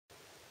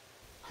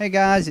Hey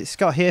guys, it's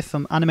Scott here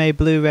from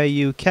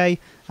AnimeBlurayUK,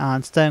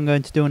 and today I'm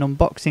going to do an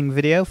unboxing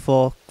video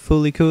for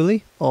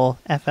FLCL or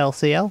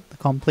FLCL, the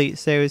Comlee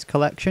Series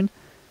collection,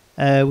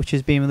 which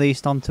has been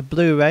released onto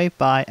Blu-ray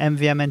by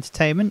MVM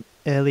Entertainment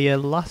earlier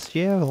last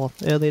year or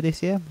earlier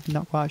this year, I'm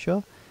not quite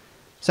sure.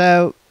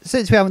 So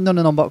since we haven't done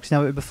an unboxing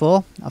of it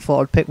before, I thought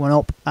I'd pick one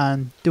up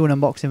and do an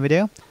unboxing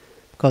video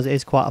because it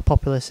is quite a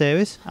popular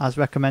series, as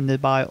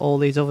recommended by all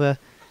these other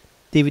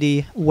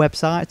DVD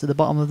websites at the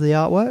bottom of the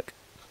artwork.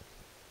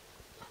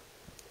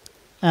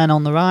 And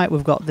on the right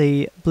we've got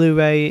the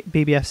Blu-ray,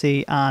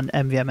 BBFC and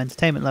MVM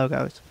Entertainment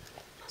logos.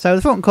 So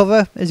the front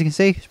cover, as you can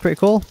see, is pretty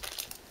cool.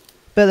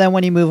 But then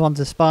when you move on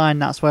to the spine,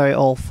 that's where it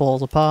all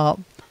falls apart.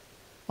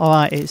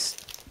 Alright, it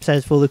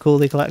says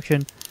FLCL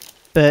collection,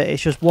 but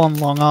it's just one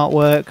long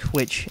artwork,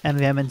 which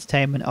MVM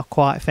Entertainment are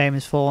quite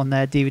famous for on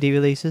their DVD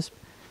releases.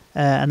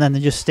 And then they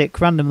just stick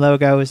random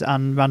logos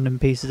and random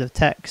pieces of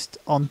text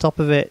on top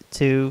of it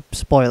to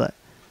spoil it.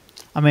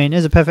 I mean,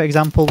 here's a perfect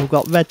example. We've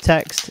got red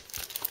text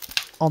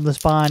on the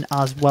spine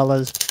as well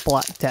as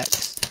black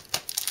text,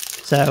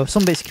 so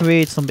some bits you can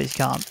read, some bits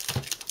you can't.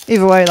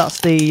 Either way,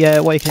 that's the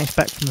what you can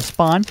expect from the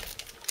spine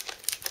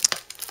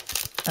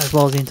as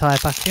well as the entire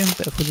packaging.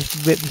 But if we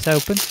just rip this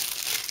open,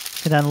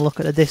 we can then look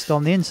at the disc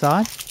on the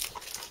inside.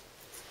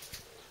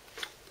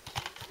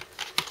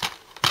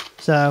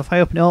 So if I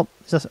open it up,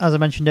 as I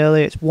mentioned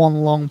earlier, it's one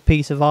long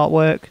piece of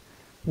artwork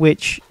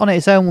which on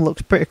its own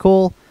looks pretty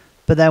cool,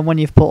 but then when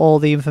you've put all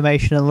the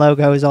information and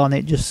logos on,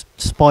 it just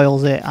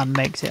spoils it and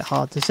makes it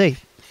hard to see.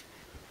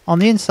 On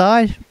the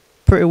inside,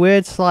 pretty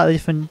weird, slightly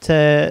different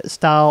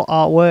style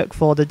artwork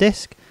for the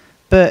disc,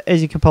 but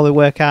as you can probably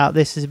work out,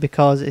 this is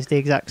because it's the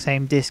exact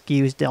same disc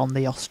used on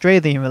the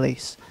Australian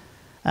release,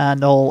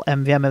 and all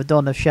MVM have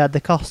done have shared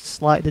the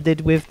costs like they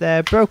did with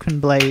their Broken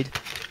Blade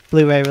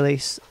Blu-ray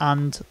release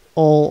and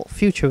all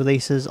future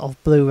releases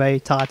of Blu-ray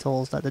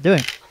titles that they're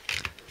doing.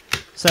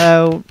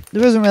 So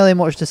there isn't really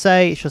much to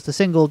say, it's just a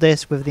single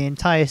disc with the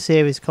entire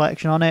series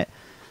collection on it.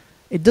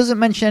 It doesn't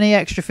mention any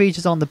extra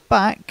features on the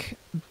back,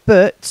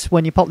 but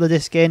when you pop the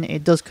disc in,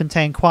 it does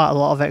contain quite a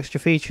lot of extra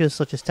features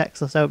such as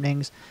textless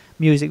openings,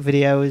 music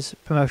videos,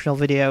 promotional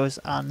videos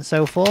and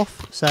so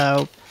forth.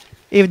 So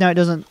even though it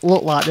doesn't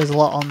look like there's a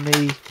lot on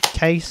the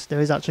case,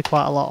 there is actually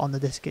quite a lot on the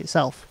disc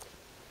itself.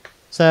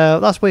 So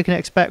that's what you can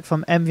expect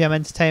from MVM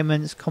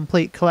Entertainment's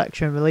complete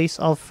collection release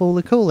of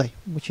FLCL,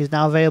 which is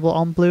now available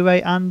on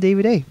Blu-ray and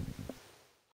DVD.